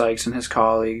double-check Sykes and his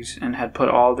colleagues and had put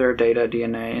all their data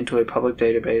DNA into a public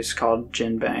database called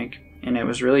GenBank, and it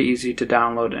was really easy to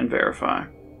download and verify.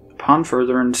 Upon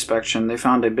further inspection, they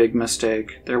found a big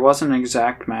mistake. There wasn't an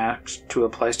exact match to a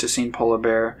Pleistocene polar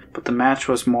bear, but the match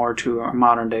was more to a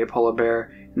modern-day polar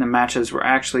bear, and the matches were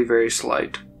actually very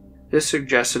slight. This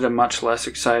suggested a much less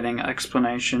exciting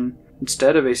explanation.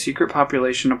 Instead of a secret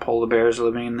population of polar bears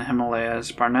living in the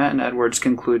Himalayas, Barnett and Edwards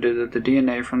concluded that the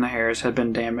DNA from the hairs had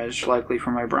been damaged, likely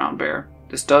from a brown bear.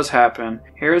 This does happen.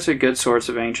 Hair is a good source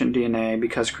of ancient DNA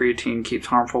because creatine keeps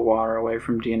harmful water away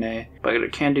from DNA, but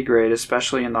it can degrade,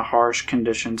 especially in the harsh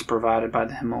conditions provided by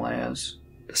the Himalayas.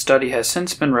 The study has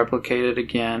since been replicated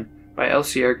again by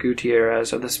Elcier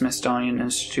Gutierrez of the Smithsonian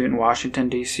Institute in Washington,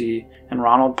 D.C., and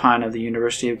Ronald Pine of the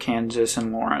University of Kansas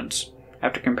in Lawrence.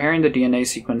 After comparing the DNA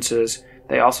sequences,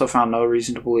 they also found no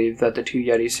reason to believe that the two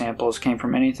Yeti samples came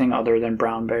from anything other than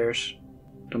brown bears.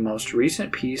 The most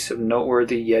recent piece of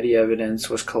noteworthy Yeti evidence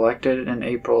was collected in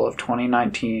April of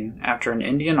 2019 after an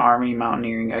Indian Army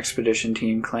mountaineering expedition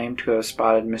team claimed to have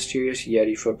spotted mysterious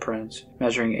Yeti footprints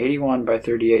measuring 81 by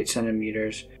 38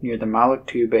 centimeters near the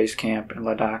Malaktu base camp in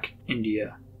Ladakh,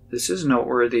 India. This is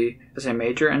noteworthy as a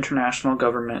major international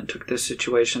government took this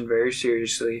situation very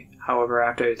seriously. However,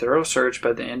 after a thorough search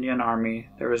by the Indian Army,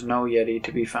 there was no Yeti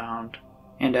to be found.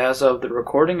 And as of the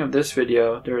recording of this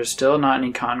video, there is still not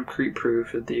any concrete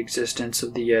proof of the existence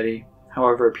of the Yeti.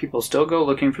 However, people still go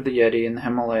looking for the Yeti in the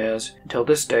Himalayas. Until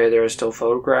this day, there are still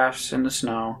photographs in the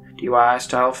snow,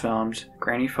 DIY-style films,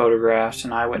 grainy photographs,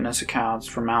 and eyewitness accounts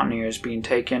for mountaineers being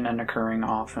taken and occurring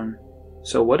often.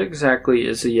 So what exactly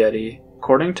is the Yeti?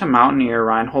 According to mountaineer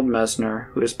Reinhold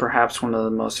Messner, who is perhaps one of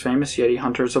the most famous Yeti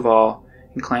hunters of all,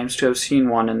 and claims to have seen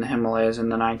one in the Himalayas in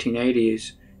the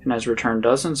 1980s, and has returned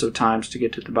dozens of times to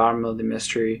get to the bottom of the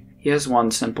mystery, he has one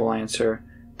simple answer: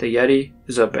 the Yeti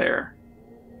is a bear.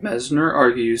 Messner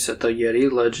argues that the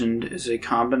Yeti legend is a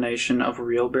combination of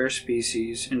real bear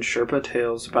species and Sherpa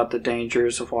tales about the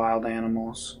dangers of wild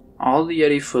animals. All the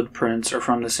Yeti footprints are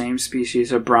from the same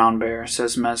species of brown bear,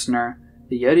 says Messner.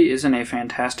 The Yeti isn't a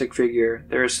fantastic figure.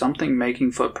 There is something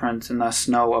making footprints in the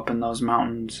snow up in those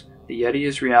mountains. The Yeti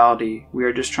is reality. We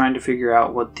are just trying to figure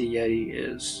out what the Yeti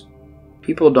is.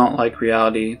 People don't like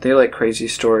reality, they like crazy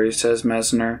stories, says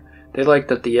Messner. They like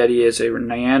that the Yeti is a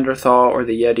Neanderthal or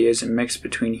the Yeti is a mix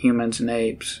between humans and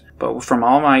apes. But from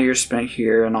all my years spent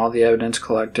here and all the evidence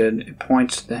collected, it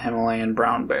points to the Himalayan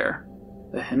brown bear.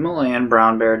 The Himalayan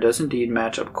brown bear does indeed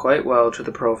match up quite well to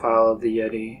the profile of the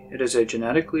Yeti. It is a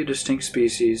genetically distinct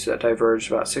species that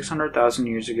diverged about 600,000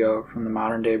 years ago from the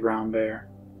modern-day brown bear.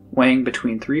 Weighing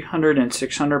between 300 and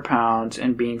 600 pounds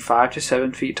and being 5 to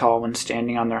 7 feet tall when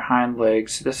standing on their hind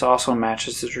legs, this also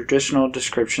matches the traditional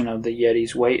description of the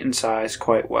Yeti's weight and size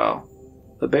quite well.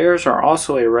 The bears are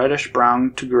also a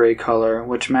reddish-brown to gray color,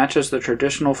 which matches the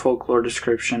traditional folklore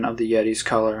description of the Yeti's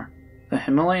color. The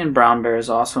Himalayan brown bear is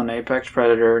also an apex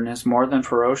predator and is more than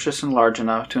ferocious and large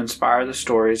enough to inspire the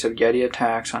stories of Yeti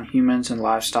attacks on humans and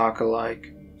livestock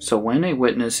alike. So when a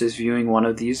witness is viewing one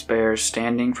of these bears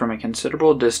standing from a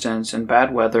considerable distance in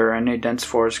bad weather and a dense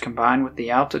forest combined with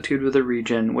the altitude of the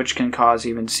region, which can cause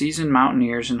even seasoned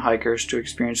mountaineers and hikers to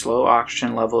experience low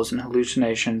oxygen levels and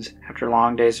hallucinations after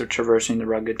long days of traversing the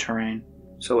rugged terrain.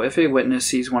 So if a witness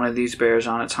sees one of these bears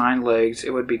on its hind legs, it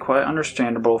would be quite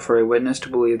understandable for a witness to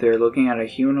believe they are looking at a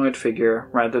humanoid figure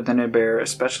rather than a bear,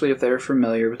 especially if they are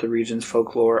familiar with the region's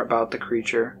folklore about the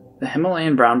creature. The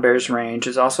Himalayan brown bear's range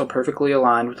is also perfectly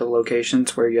aligned with the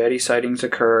locations where Yeti sightings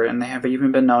occur, and they have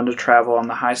even been known to travel on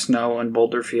the high snow and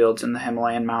boulder fields in the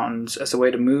Himalayan mountains as a way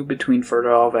to move between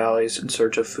fertile valleys in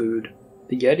search of food.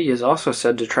 The Yeti is also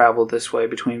said to travel this way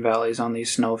between valleys on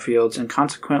these snow fields, and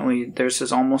consequently this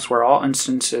is almost where all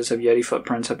instances of Yeti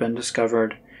footprints have been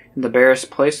discovered. And the bears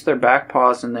place their back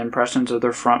paws in the impressions of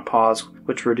their front paws,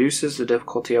 which reduces the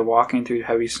difficulty of walking through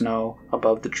heavy snow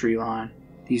above the tree line.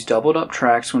 These doubled up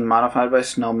tracks, when modified by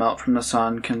snow melt from the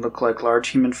sun, can look like large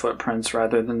human footprints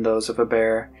rather than those of a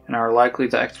bear, and are likely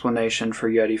the explanation for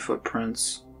Yeti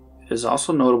footprints. It is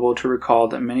also notable to recall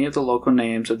that many of the local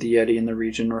names of the Yeti in the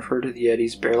region refer to the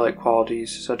Yeti's bear-like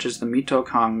qualities, such as the Mito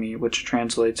Kangmi, which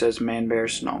translates as man-bear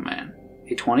snowman.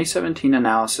 A 2017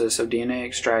 analysis of DNA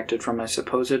extracted from a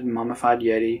supposed mummified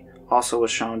Yeti also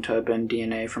was shown to have been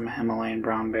DNA from a Himalayan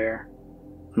brown bear.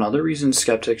 Another reason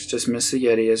skeptics dismiss the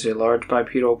Yeti as a large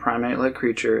bipedal primate-like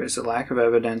creature is the lack of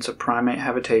evidence of primate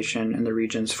habitation in the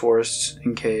region's forests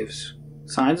and caves.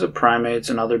 Signs of primates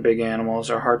and other big animals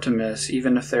are hard to miss,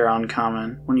 even if they are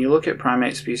uncommon. When you look at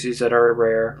primate species that are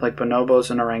rare, like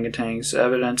bonobos and orangutans, the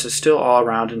evidence is still all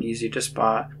around and easy to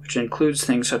spot, which includes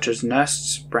things such as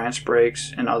nests, branch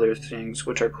breaks, and other things,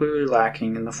 which are clearly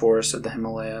lacking in the forests of the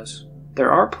Himalayas.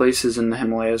 There are places in the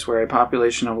Himalayas where a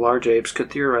population of large apes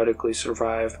could theoretically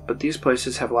survive, but these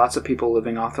places have lots of people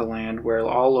living off the land, where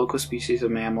all local species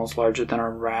of mammals larger than a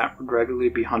rat would regularly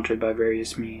be hunted by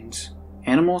various means.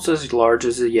 Animals as large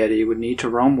as the Yeti would need to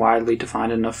roam widely to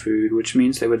find enough food, which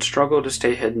means they would struggle to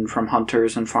stay hidden from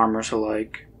hunters and farmers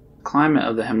alike. The climate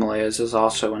of the Himalayas is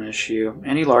also an issue.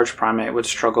 Any large primate would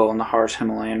struggle in the harsh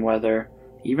Himalayan weather.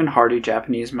 Even hardy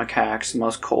Japanese macaques, the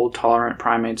most cold-tolerant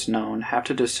primates known, have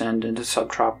to descend into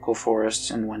subtropical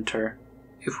forests in winter.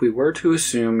 If we were to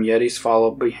assume Yetis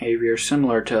follow behavior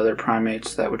similar to other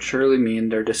primates, that would surely mean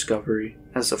their discovery.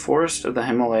 As the forests of the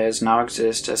Himalayas now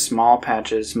exist as small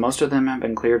patches, most of them have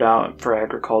been cleared out for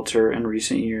agriculture in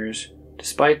recent years.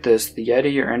 Despite this, the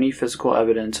Yeti or any physical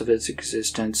evidence of its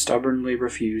existence stubbornly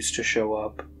refuse to show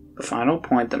up. The final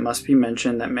point that must be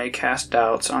mentioned that may cast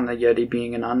doubts on the Yeti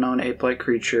being an unknown ape-like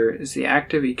creature is the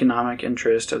active economic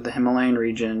interest of the Himalayan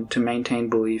region to maintain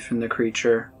belief in the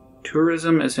creature.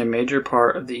 Tourism is a major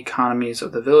part of the economies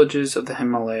of the villages of the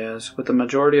Himalayas, with the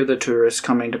majority of the tourists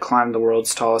coming to climb the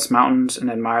world's tallest mountains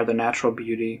and admire the natural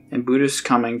beauty, and Buddhists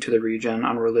coming to the region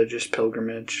on religious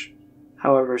pilgrimage.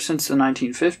 However, since the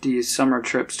 1950s, summer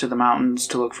trips to the mountains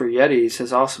to look for Yetis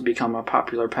has also become a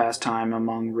popular pastime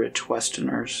among rich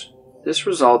Westerners. This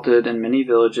resulted in many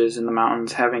villages in the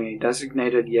mountains having a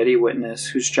designated Yeti witness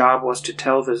whose job was to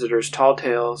tell visitors tall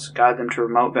tales, guide them to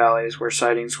remote valleys where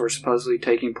sightings were supposedly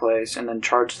taking place, and then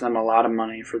charge them a lot of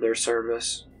money for their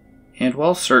service. And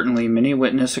while certainly many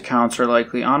witness accounts are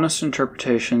likely honest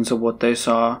interpretations of what they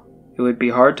saw, it would be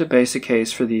hard to base a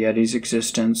case for the Yeti's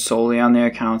existence solely on the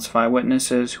accounts of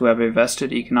eyewitnesses who have a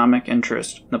vested economic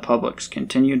interest in the public's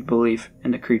continued belief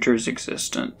in the creature's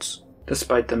existence.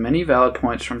 Despite the many valid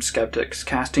points from skeptics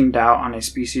casting doubt on a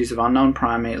species of unknown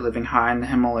primate living high in the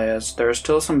Himalayas, there are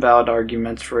still some valid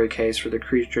arguments for a case for the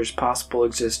creature's possible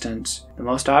existence, the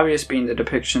most obvious being the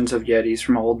depictions of Yetis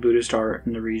from old Buddhist art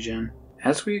in the region.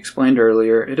 As we explained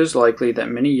earlier, it is likely that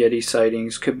many Yeti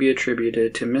sightings could be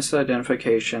attributed to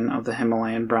misidentification of the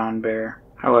Himalayan brown bear.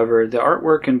 However, the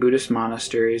artwork in Buddhist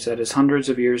monasteries that is hundreds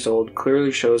of years old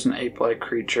clearly shows an ape-like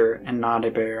creature and not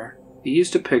a bear.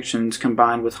 These depictions,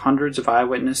 combined with hundreds of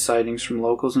eyewitness sightings from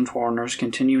locals and foreigners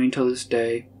continuing to this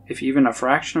day, if even a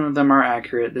fraction of them are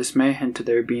accurate, this may hint to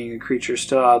there being a creature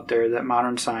still out there that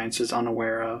modern science is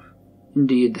unaware of.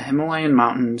 Indeed, the Himalayan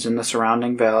mountains and the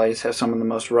surrounding valleys have some of the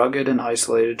most rugged and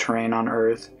isolated terrain on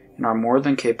Earth, and are more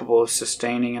than capable of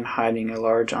sustaining and hiding a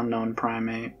large unknown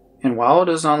primate. And while it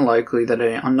is unlikely that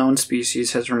an unknown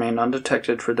species has remained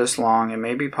undetected for this long, it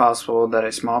may be possible that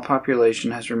a small population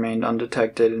has remained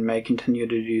undetected and may continue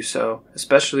to do so,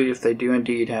 especially if they do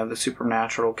indeed have the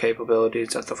supernatural capabilities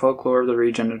that the folklore of the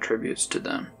region attributes to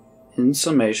them. In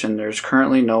summation, there is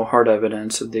currently no hard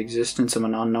evidence of the existence of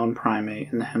an unknown primate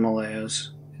in the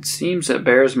Himalayas. It seems that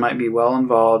bears might be well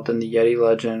involved in the Yeti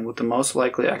legend, with the most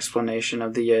likely explanation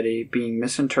of the Yeti being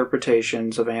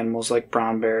misinterpretations of animals like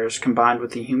brown bears combined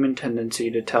with the human tendency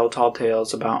to tell tall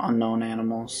tales about unknown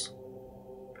animals.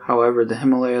 However, the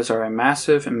Himalayas are a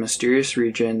massive and mysterious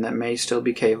region that may still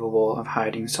be capable of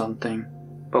hiding something.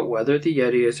 But whether the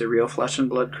Yeti is a real flesh and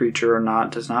blood creature or not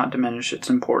does not diminish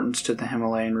its importance to the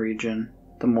Himalayan region.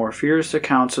 The more fierce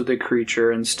accounts of the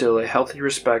creature instill a healthy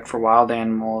respect for wild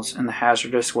animals and the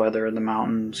hazardous weather of the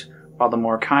mountains, while the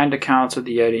more kind accounts of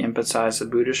the Yeti emphasize the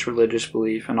Buddhist religious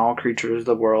belief in all creatures of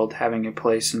the world having a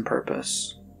place and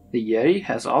purpose. The Yeti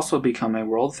has also become a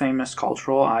world-famous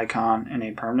cultural icon and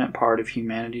a permanent part of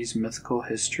humanity's mythical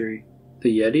history.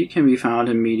 The Yeti can be found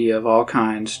in media of all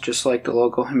kinds, just like the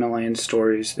local Himalayan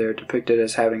stories. They are depicted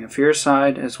as having a fierce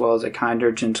side as well as a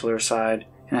kinder, gentler side,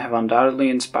 and have undoubtedly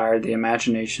inspired the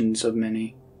imaginations of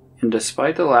many. And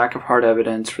despite the lack of hard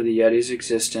evidence for the Yeti's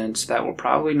existence, that will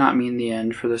probably not mean the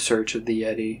end for the search of the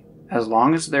Yeti. As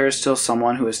long as there is still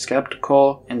someone who is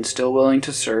skeptical and still willing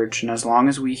to search, and as long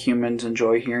as we humans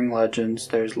enjoy hearing legends,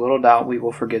 there is little doubt we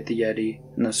will forget the Yeti,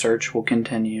 and the search will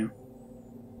continue.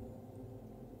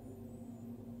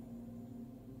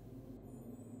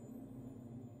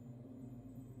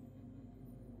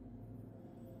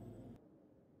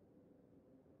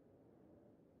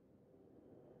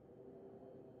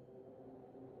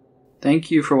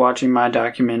 Thank you for watching my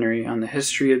documentary on the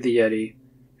history of the Yeti.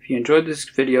 If you enjoyed this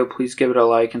video, please give it a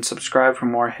like and subscribe for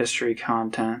more history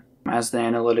content. As the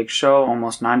analytics show,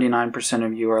 almost 99%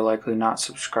 of you are likely not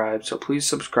subscribed, so please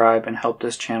subscribe and help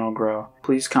this channel grow.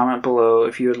 Please comment below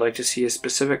if you would like to see a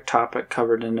specific topic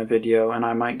covered in a video and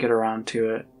I might get around to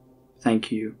it.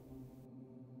 Thank you.